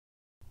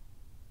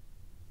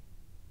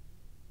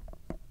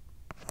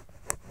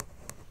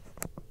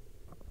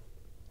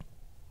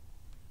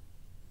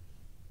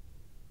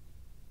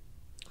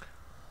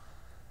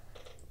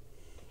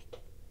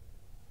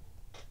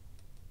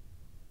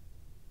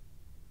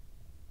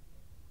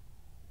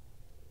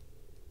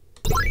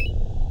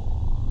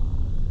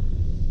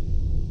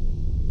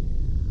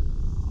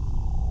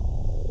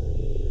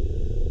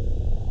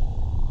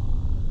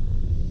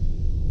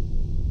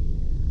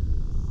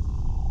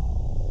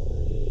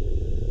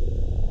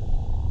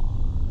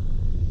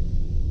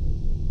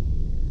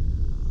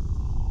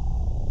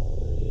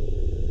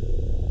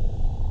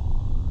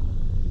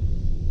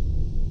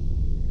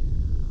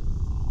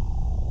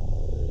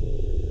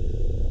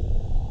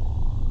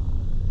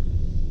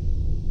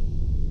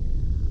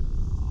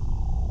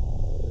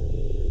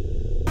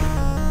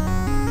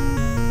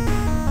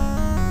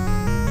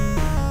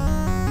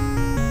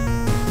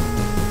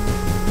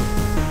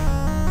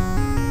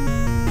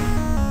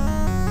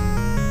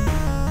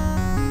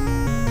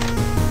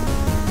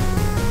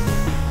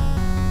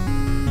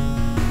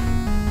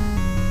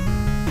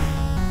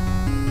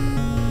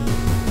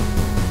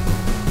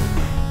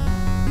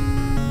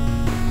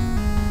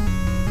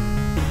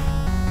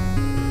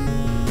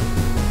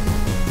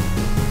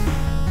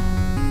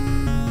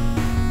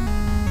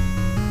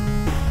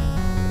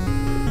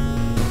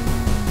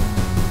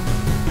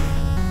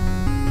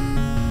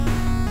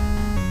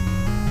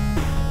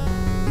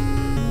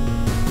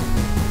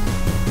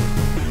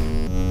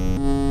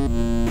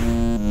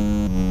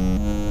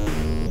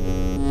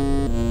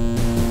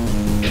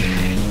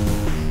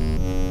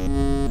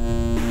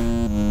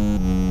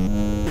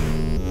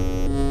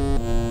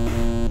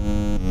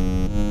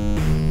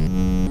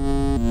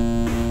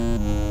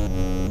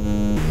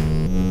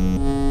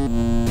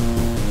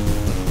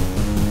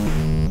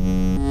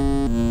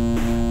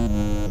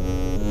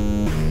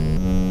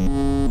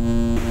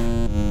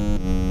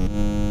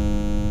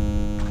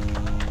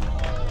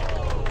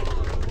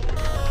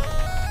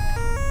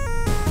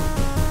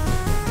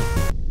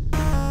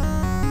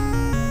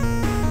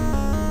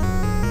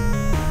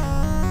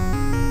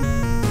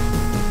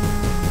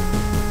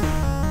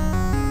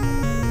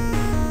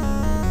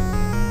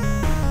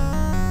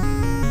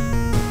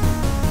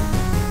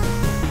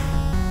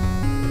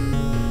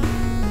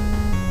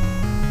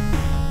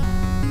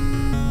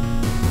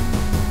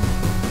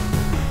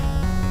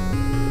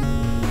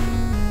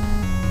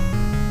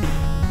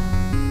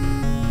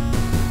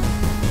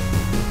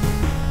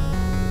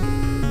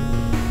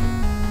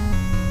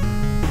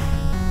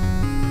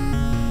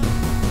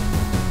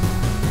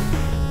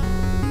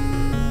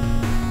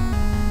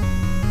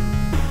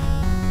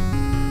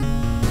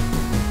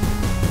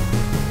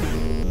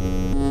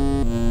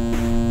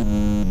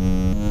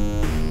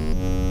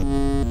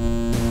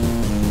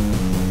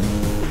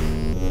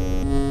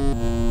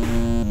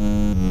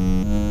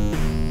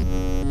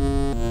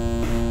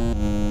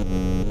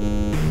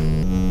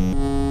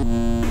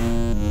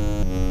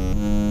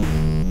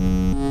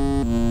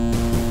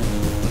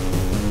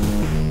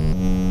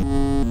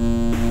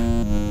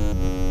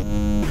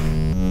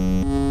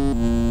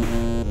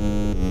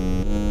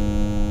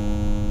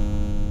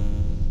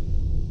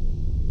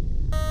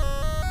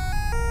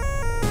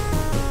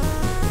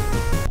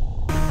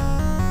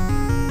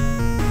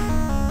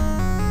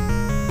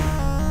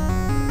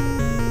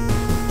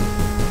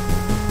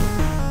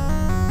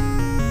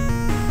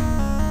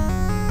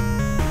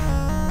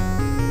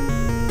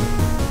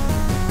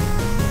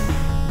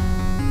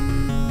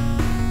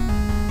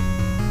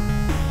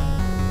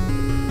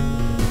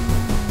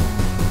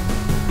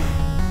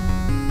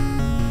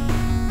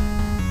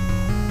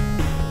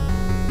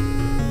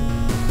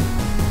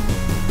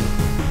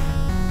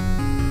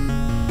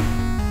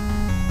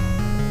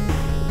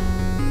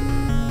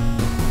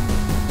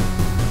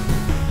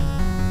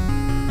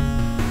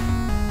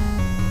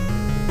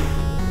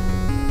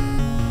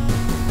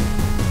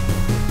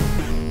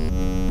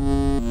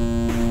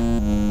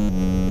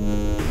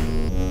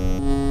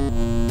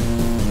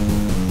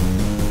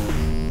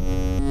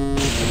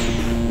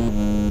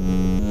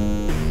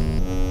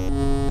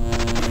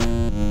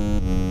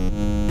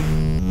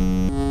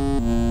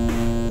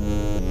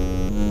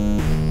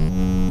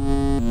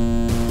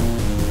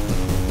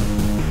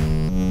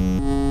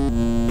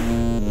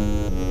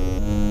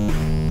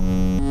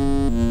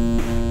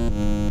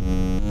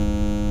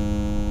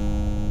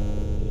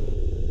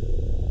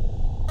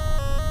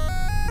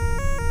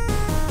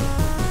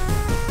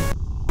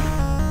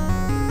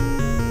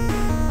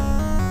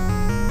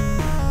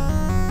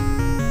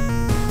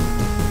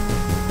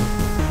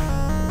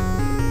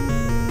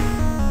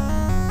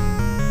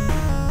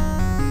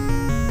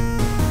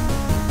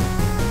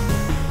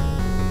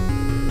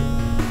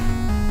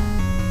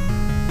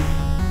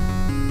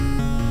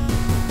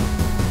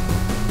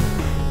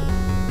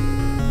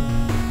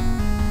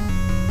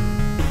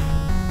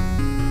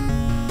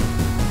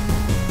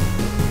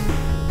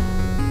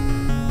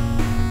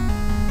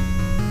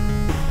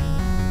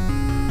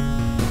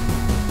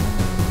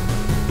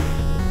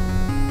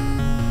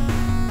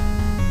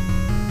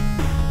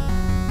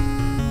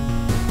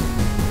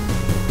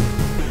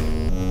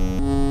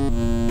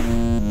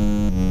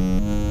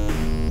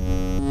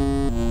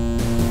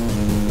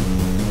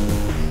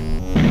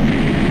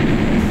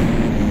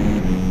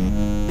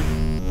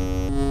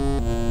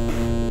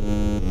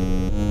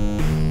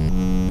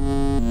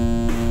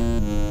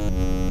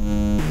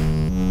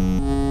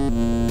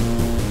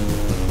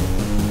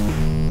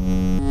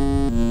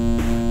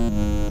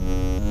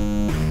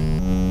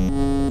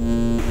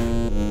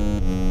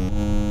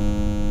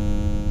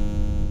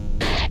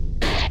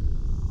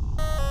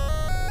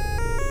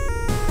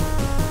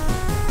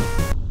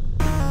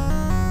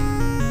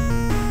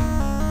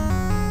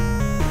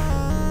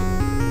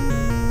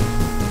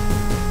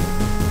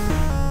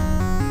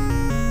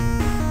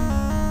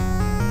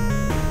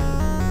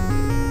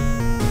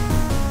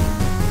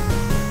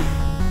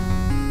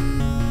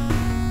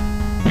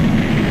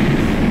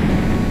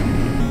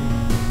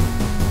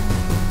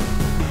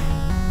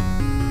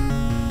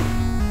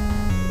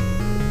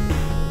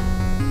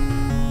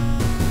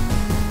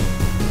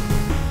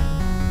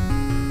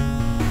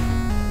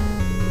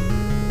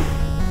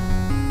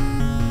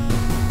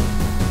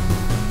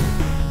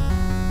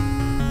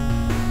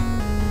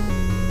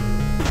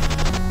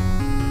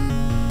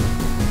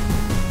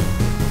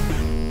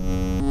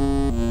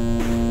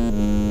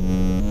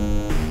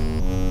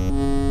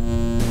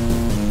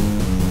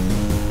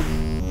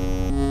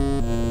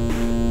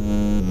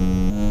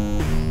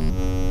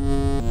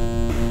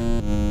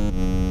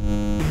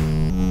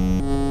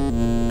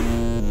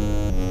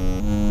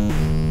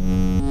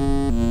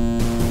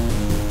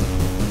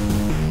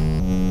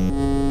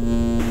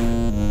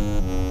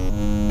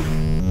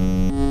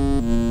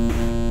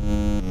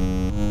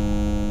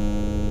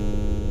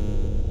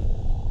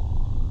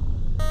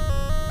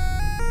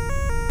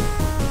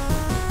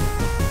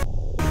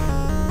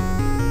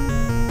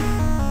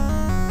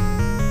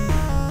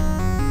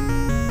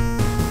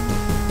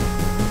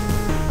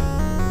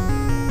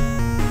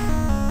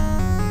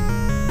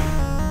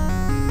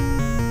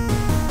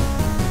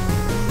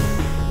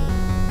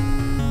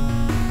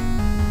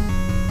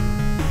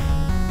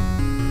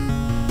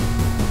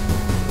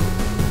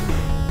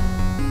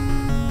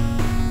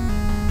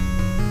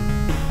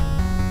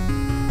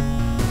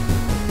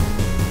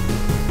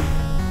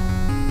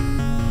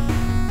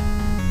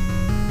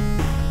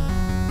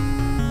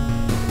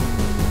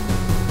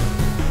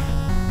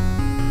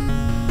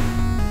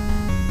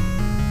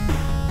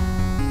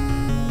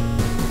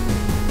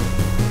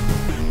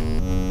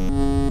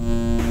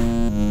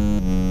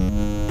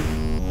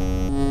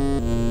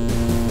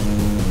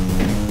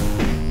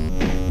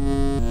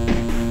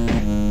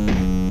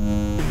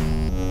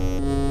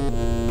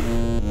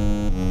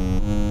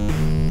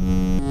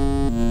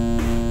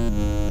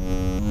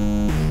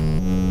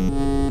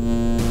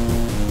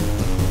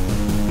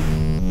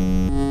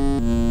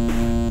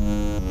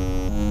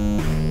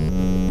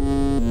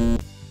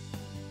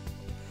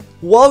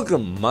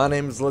Welcome, my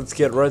name is Let's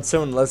Get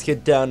Redstone, let's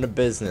get down to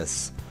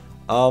business.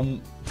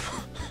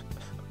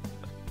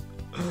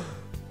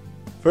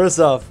 First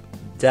off,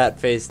 dat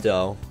face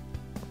dough.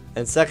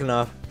 And second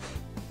off,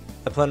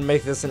 I plan to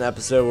make this an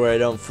episode where I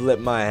don't flip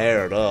my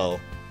hair at all.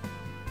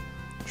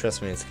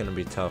 Trust me, it's gonna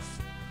be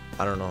tough.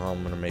 I don't know how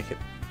I'm gonna make it.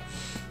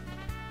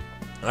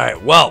 Alright,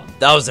 well,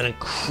 that was an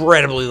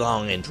incredibly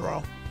long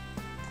intro.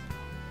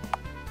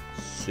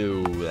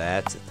 So,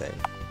 that's a thing.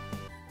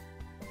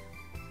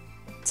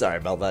 Sorry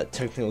about that,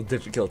 technical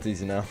difficulties,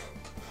 you know.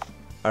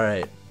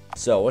 Alright,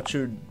 so what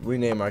should we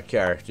name our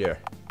character?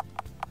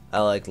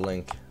 I like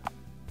Link.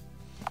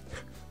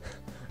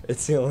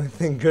 It's the only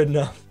thing good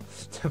enough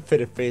to fit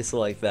a face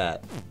like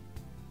that.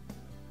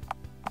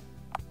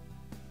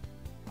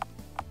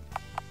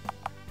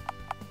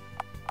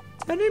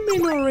 I didn't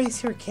mean to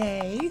erase your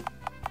K.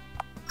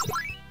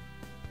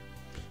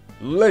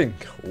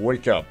 Link,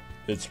 wake up.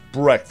 It's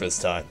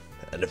breakfast time.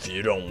 And if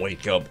you don't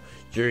wake up,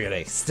 you're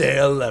getting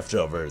stale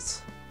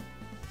leftovers.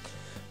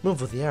 Move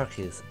with the arrow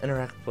keys.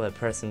 Interact by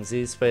pressing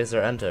Z, space,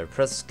 or enter.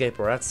 Press escape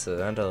or X to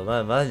enter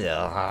the menu.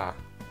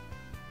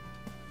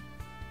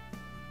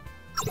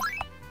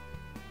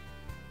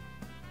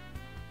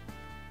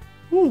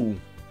 Ooh.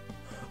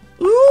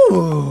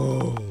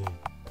 Ooh.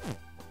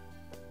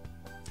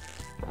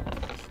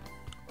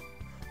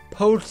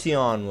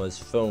 Potion was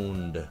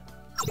phoned.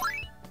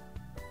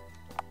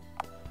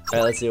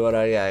 Alright, let's see what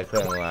I got.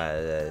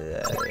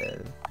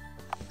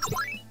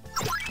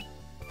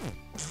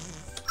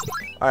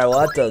 Alright,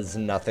 well that does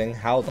nothing.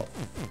 How the f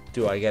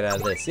do I get out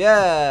of this?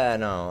 Yeah,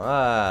 no.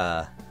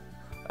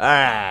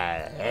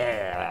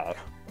 Yeah.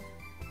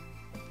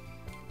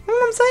 You know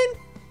what I'm saying?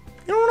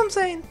 You know what I'm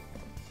saying?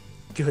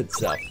 Good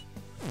stuff.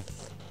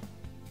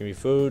 Give me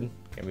food.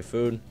 Give me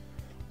food.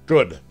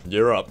 Good,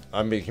 you're up.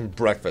 I'm making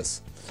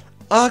breakfast.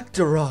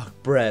 Octorok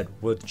bread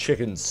with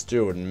chicken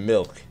stew and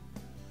milk.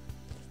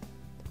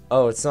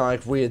 Oh, it's not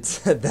like we had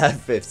said that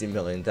 50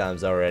 million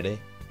times already.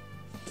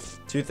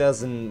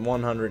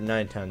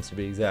 2,109 times to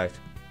be exact.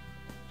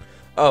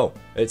 Oh,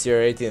 it's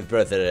your 18th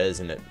birthday,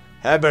 isn't it?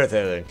 Happy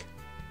birthday, Link.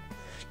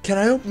 Can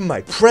I open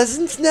my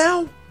presents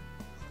now?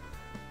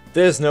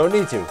 There's no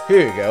need to.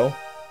 Here you go.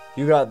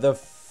 You got the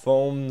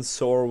foam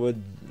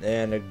sword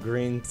and a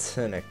green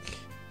tunic.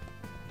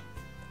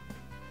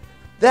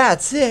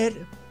 That's it?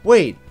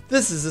 Wait,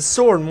 this is a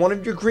sword and one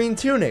of your green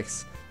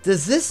tunics.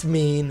 Does this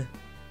mean...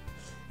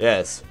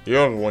 Yes,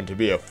 you're going to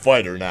be a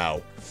fighter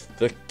now.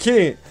 The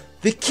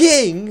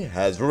king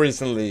has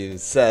recently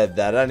said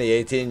that any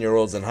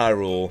 18-year-olds in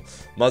Hyrule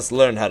must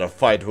learn how to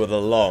fight with a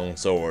long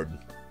sword.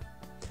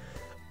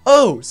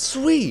 Oh,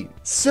 sweet!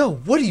 So,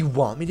 what do you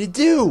want me to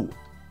do?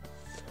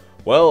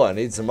 Well, I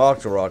need some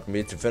Octorok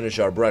meat to finish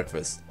our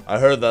breakfast. I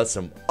heard that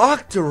some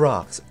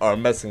Octoroks are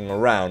messing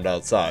around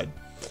outside.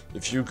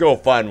 If you go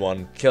find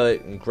one, kill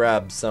it and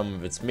grab some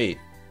of its meat.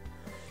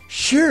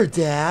 Sure,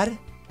 Dad.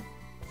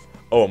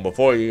 Oh, and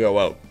before you go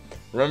out,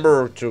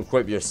 remember to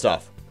equip your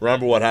stuff.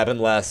 Remember what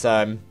happened last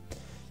time?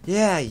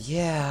 Yeah.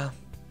 Yeah.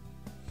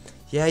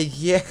 Yeah.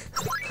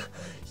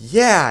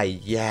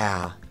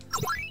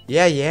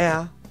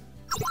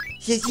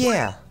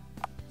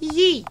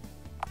 Yee.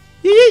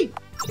 Yee.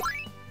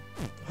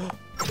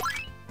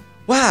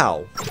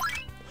 Wow.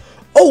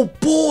 Oh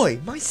boy,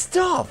 my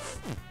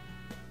stuff.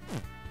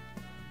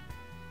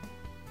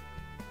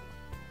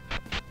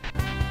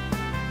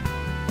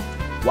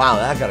 Wow,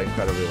 that got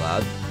incredibly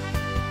loud.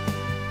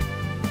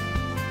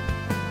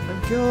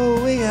 I'm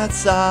going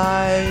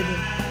outside.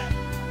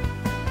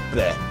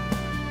 Bleh.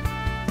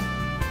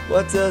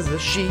 What does the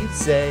sheep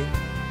say?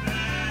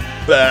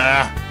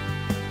 Bah!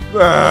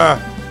 Bah!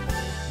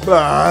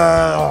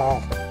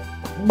 Bah!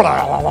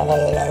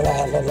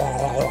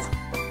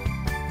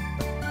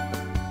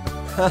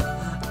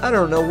 I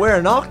don't know where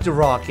an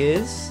Octorok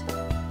is.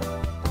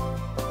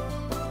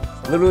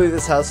 Literally,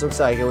 this house looks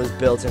like it was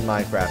built in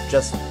Minecraft.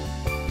 Just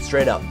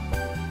straight up.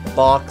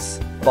 Box,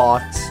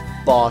 box,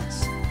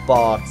 box,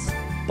 box,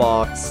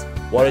 box.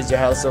 What does your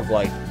house look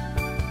like?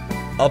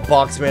 A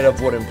box made of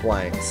wooden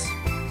planks.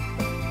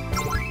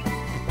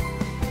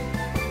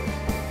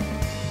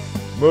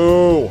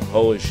 Moo!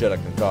 Holy shit, I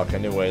can talk.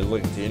 Anyway,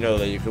 Link, do you know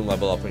that you can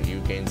level up when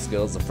you gain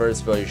skills? The first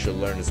spell you should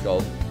learn is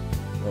called...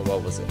 Oh,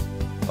 what was it?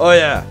 Oh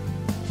yeah!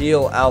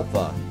 Heal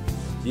Alpha.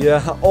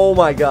 Yeah, oh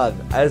my god.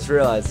 I just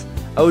realized.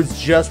 I was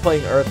just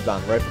playing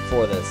Earthbound right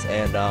before this,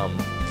 and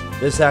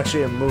there's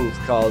actually a move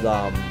called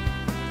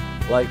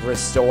like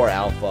Restore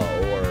Alpha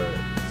or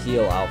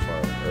Heal Alpha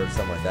or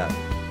something like that.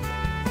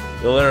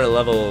 You'll learn at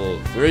level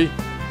 3?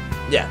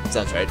 Yeah,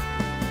 sounds right.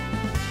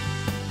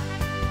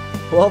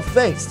 Well,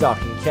 thanks,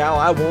 Talking Cow.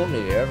 I won't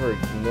ever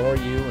ignore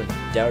you and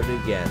doubt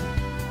it again.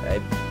 I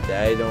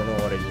don't know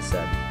what I just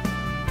said.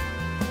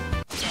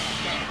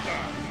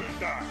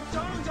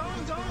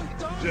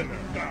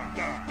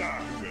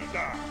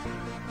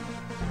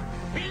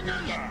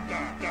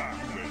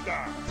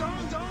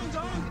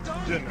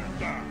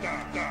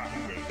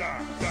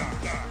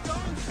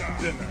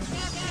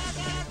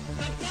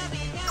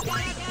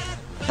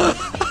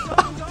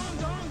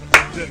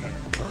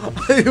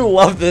 I I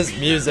love this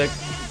music.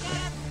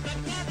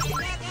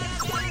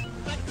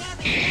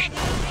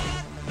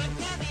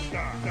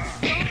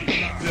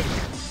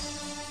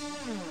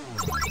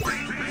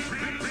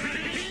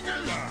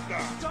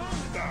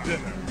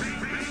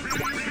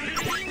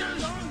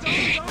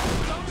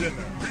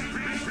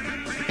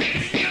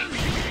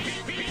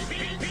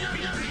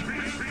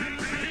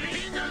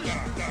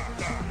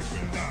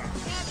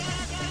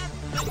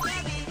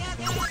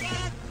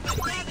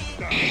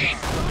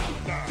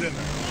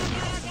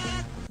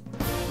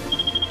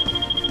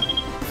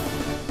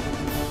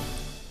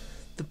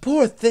 The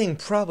poor thing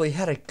probably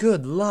had a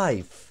good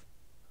life.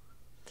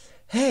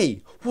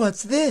 Hey,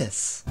 what's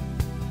this?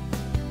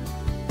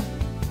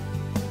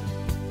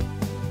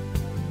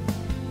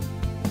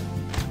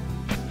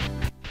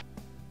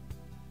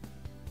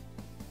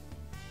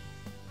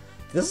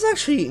 This is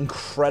actually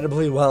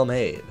incredibly well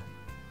made.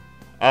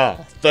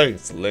 Ah,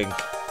 thanks, Link.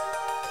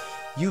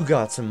 You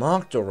got some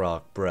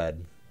Octorok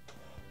bread.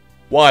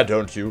 Why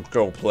don't you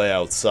go play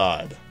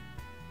outside?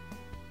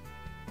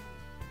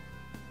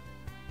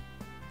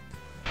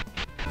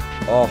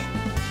 Oh,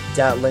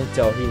 that Link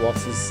though, he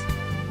walks his...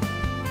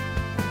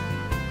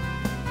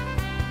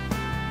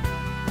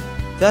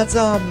 That's,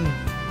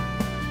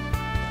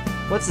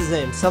 what's his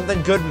name?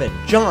 Something Goodman.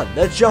 John!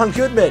 That's John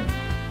Goodman!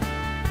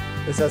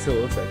 At least that's who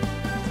it looks like.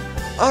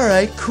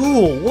 Alright,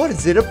 cool. What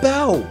is it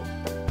about?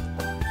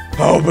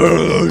 How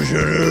delicious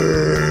it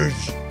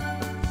is!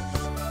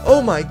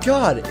 Oh my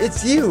god,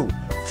 it's you!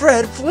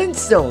 Fred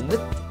Flintstone, the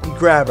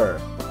grabber.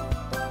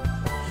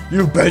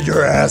 You bet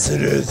your ass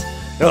it is!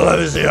 Now let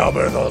me see how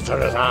delicious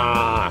it is!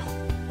 Ah!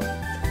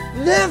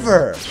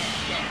 Never!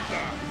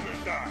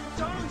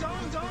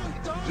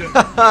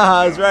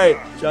 Haha, that's right,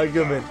 John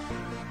Goodman.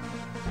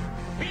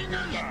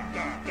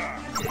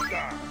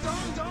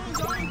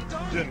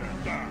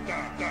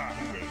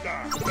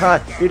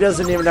 God, he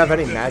doesn't even have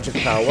any magic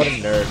power. What a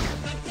nerd.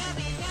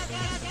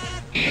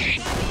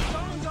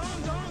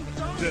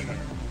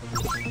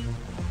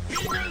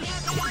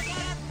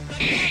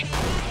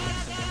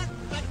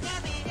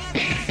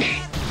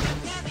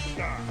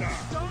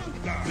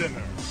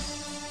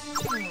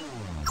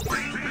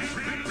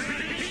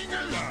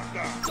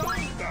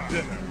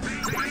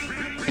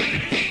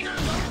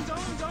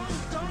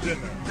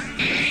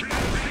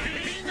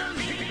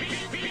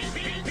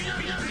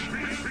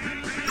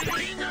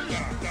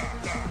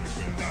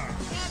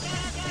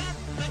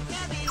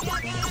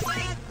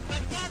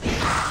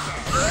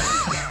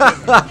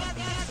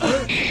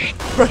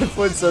 Fred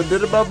Flintstone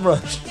did a bum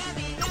rush.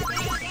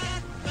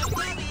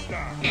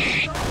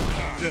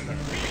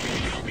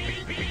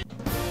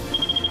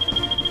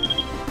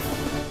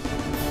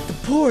 The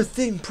poor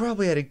thing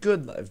probably had a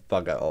good life.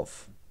 Bugger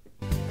off.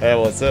 Hey,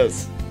 what's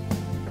this?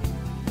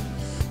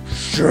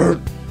 Shit,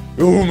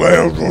 you may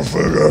as well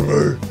forget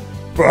me.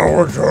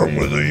 Power time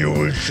with the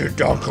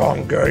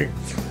UEshit.com gang.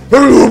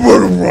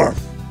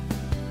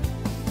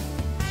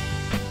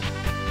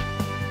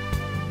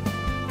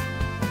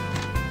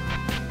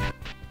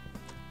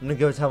 I'm gonna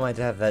go tell my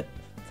dad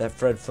that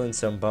Fred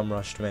Flintstone bum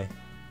rushed me.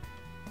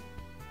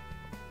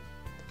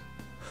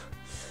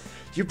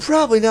 You're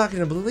probably not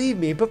gonna believe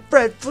me, but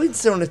Fred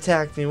Flintstone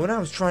attacked me when I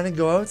was trying to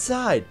go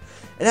outside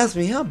and asked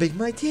me how big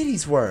my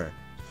titties were.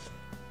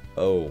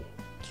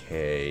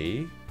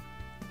 Okay.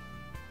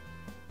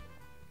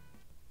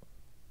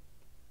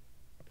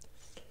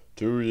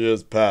 2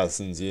 years passed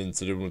since the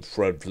incident with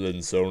Fred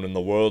Flintstone, and the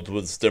world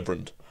was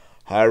different.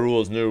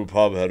 Hyrule's new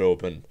pub had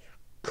opened.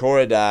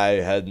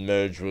 Koridai had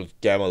merged with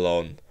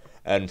Gamelon,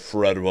 and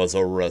Fred was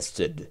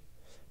arrested,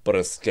 but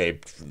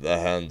escaped the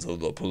hands of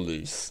the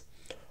police.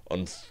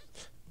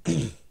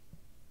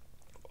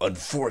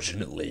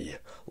 Unfortunately,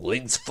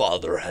 Link's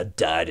father had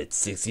died at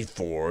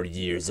 64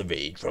 years of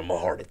age from a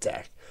heart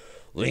attack.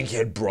 Link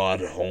had brought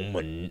home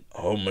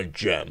a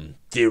gem,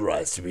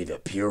 theorized to be the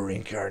pure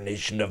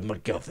incarnation of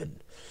MacGuffin,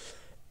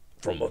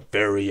 from a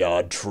very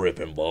odd trip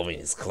involving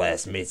his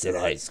classmates at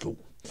high school.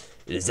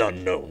 It is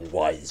unknown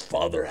why his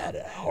father had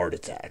a heart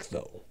attack,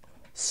 though.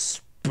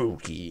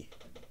 Spooky.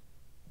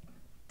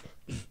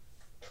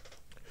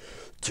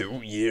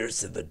 2 years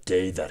to the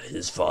day that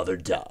his father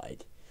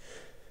died.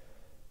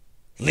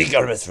 Link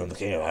got a message from the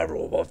King of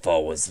Hyrule what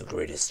thought was the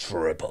greatest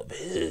trip of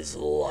his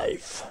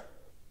life.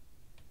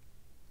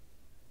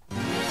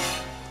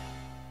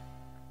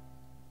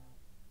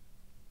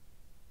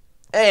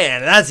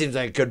 And that seems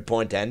like a good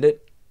point to end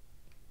it.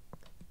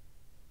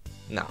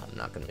 No, I'm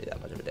not gonna be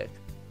that much of a dick.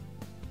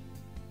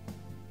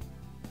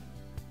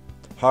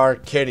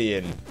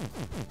 Harkidian.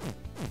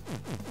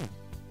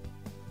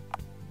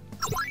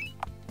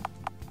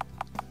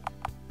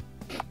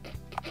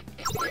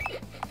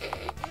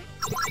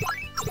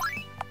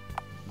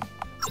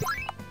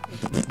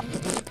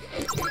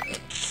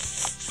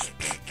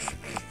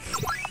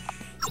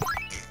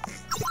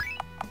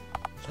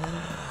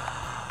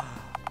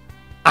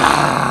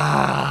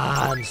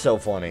 I'm so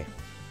funny.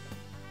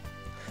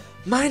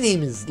 My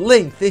name is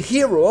Link, the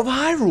hero of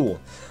Hyrule.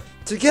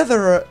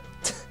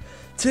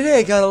 Today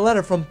I got a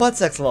letter from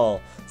Buttsex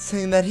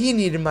saying that he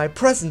needed my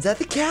presence at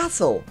the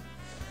castle.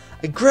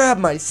 I grabbed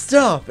my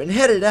stuff and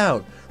headed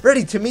out,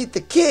 ready to meet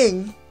the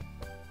king.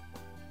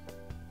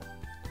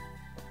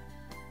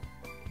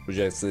 Would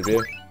you like to sleep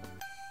here?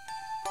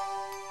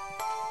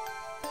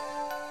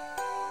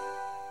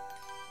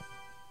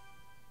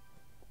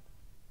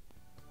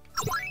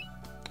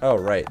 Oh,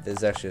 right.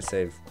 There's actually a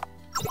save.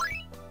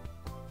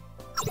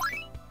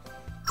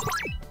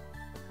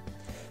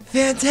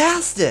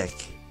 Fantastic!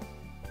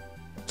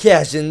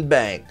 Cash in the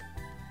bank.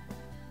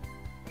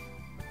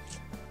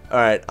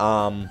 Alright,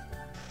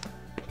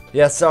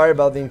 yeah, sorry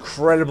about the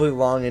incredibly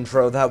long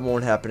intro. That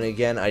won't happen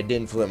again. I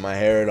didn't flip my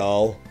hair at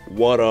all.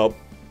 What up?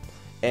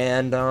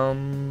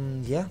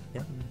 And, yeah.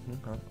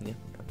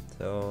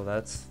 So,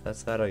 that's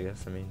that, I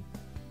guess. I mean,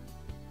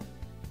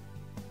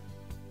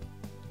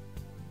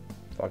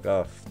 fuck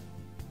off.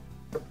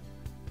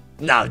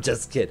 No,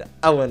 just kidding.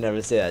 I would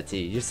never say that to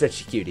you. You're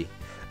such a cutie.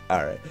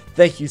 Alright,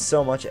 thank you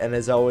so much, and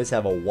as always,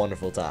 have a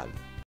wonderful time.